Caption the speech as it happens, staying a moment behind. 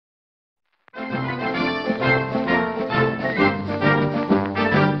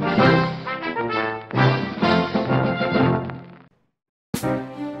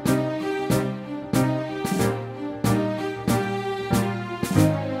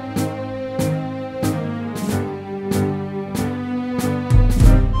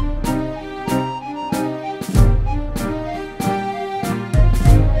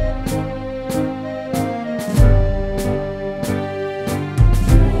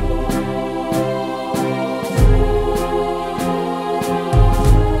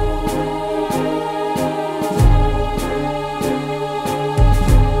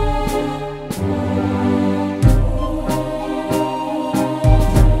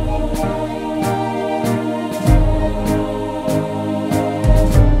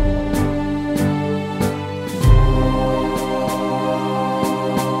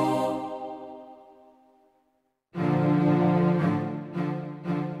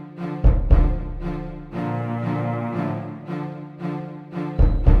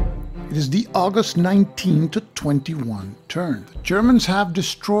It is the August 19 to 21 turn. The Germans have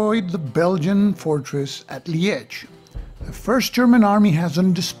destroyed the Belgian fortress at Liège. The First German Army has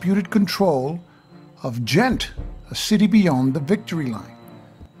undisputed control of Ghent, a city beyond the victory line.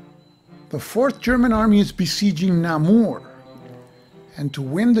 The Fourth German Army is besieging Namur, and to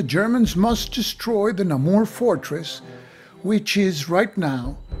win the Germans must destroy the Namur fortress, which is right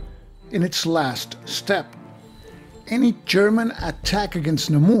now in its last step. Any German attack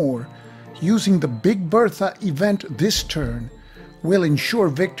against Namur using the Big Bertha event this turn will ensure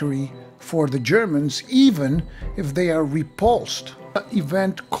victory for the Germans, even if they are repulsed. The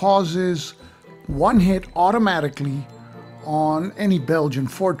event causes one hit automatically on any Belgian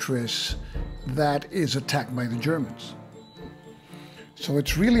fortress that is attacked by the Germans. So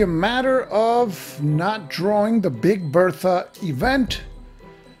it's really a matter of not drawing the Big Bertha event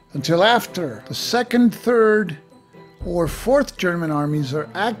until after the second, third, or fourth German armies are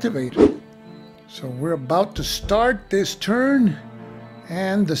activated. So we're about to start this turn,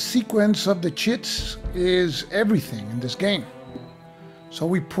 and the sequence of the chits is everything in this game. So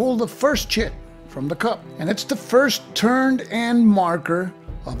we pull the first chit from the cup, and it's the first turned end marker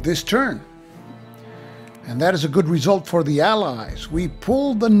of this turn. And that is a good result for the Allies. We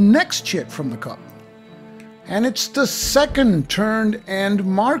pull the next chit from the cup, and it's the second turned end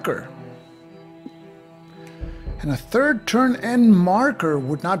marker. And a third turn end marker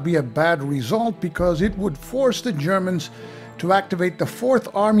would not be a bad result, because it would force the Germans to activate the Fourth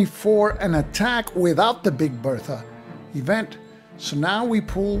Army for an attack without the Big Bertha event. So now we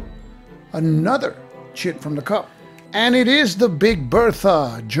pull another chit from the cup. And it is the Big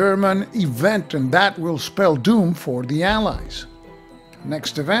Bertha German event, and that will spell doom for the Allies.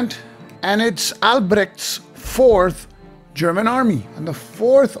 Next event, and it's Albrecht's Fourth German Army. And the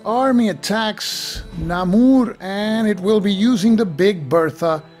Fourth Army attacks Namur, and it will be using the Big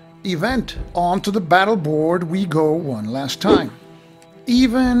Bertha event. Onto the battle board we go one last time.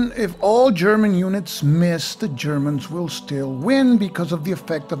 Even if all German units miss, the Germans will still win because of the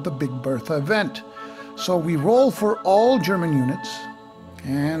effect of the Big Bertha event. So we roll for all German units,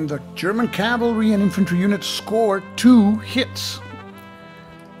 and the German cavalry and infantry units score 2 hits.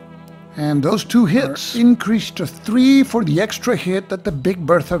 And those 2 hits increase to 3 for the extra hit that the Big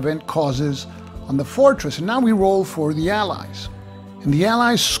Bertha event causes on the fortress. And now we roll for the Allies. And the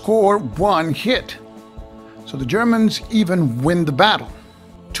Allies score 1 hit. So the Germans even win the battle.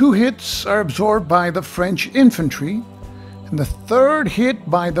 2 hits are absorbed by the French infantry, and the third hit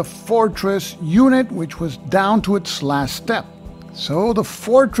by the fortress unit, which was down to its last step. So the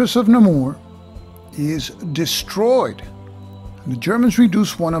fortress of Namur is destroyed. And the Germans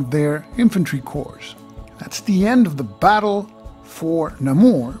reduce one of their infantry corps. That's the end of the battle for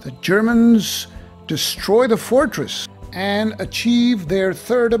Namur. The Germans destroy the fortress and achieve their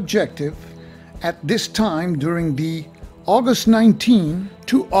third objective at this time during the August 19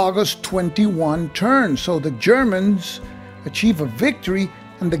 to August 21 turn. So the Germans achieve a victory,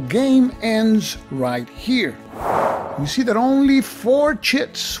 and the game ends right here. You see that only 4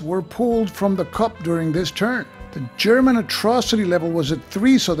 chits were pulled from the cup during this turn. The German atrocity level was at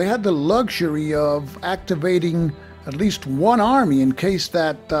 3, so they had the luxury of activating at least 1 army in case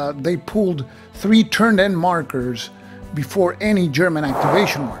that they pulled 3 turned end markers before any German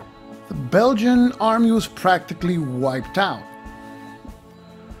activation mark. The Belgian army was practically wiped out.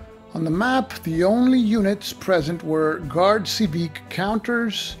 On the map, the only units present were Guard Civique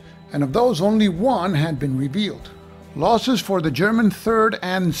counters, and of those only 1 had been revealed. Losses for the German 3rd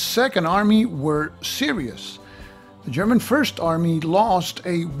and 2nd Army were serious. The German 1st Army lost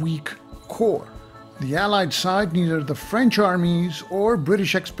a weak corps. The Allied side, neither the French armies or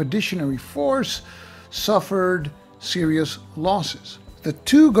British Expeditionary Force suffered serious losses. The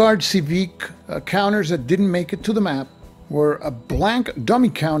 2 Guard Civique counters that didn't make it to the map were a blank dummy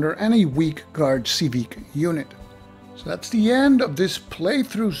counter and a weak Guard Civique unit. So that's the end of this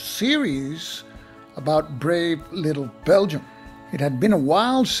playthrough series about Brave Little Belgium. It had been a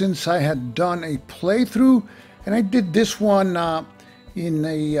while since I had done a playthrough, and I did this one in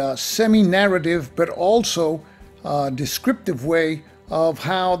a semi-narrative but also descriptive way of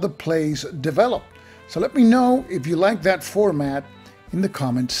how the plays developed. So let me know if you like that format in the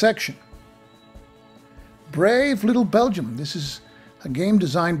comment section. Brave Little Belgium. This is a game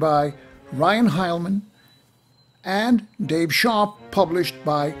designed by Ryan Heilman and Dave Shaw, published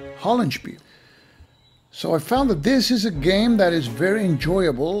by Hollandspiele. So I found that this is a game that is very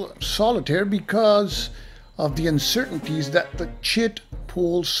enjoyable, solitaire, because of the uncertainties that the chit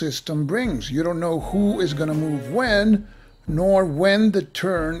pool system brings. You don't know who is going to move when, nor when the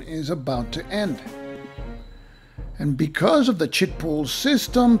turn is about to end. And because of the chit pool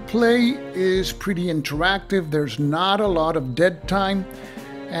system, play is pretty interactive. There's not a lot of dead time.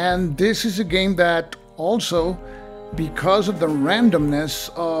 And this is a game that also, because of the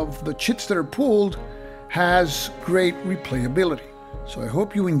randomness of the chits that are pooled, has great replayability. So I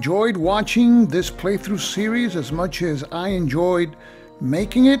hope you enjoyed watching this playthrough series as much as I enjoyed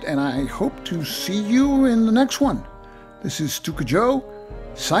making it, and I hope to see you in the next one. This is Stuka Joe,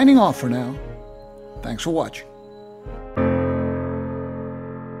 signing off for now. Thanks for watching.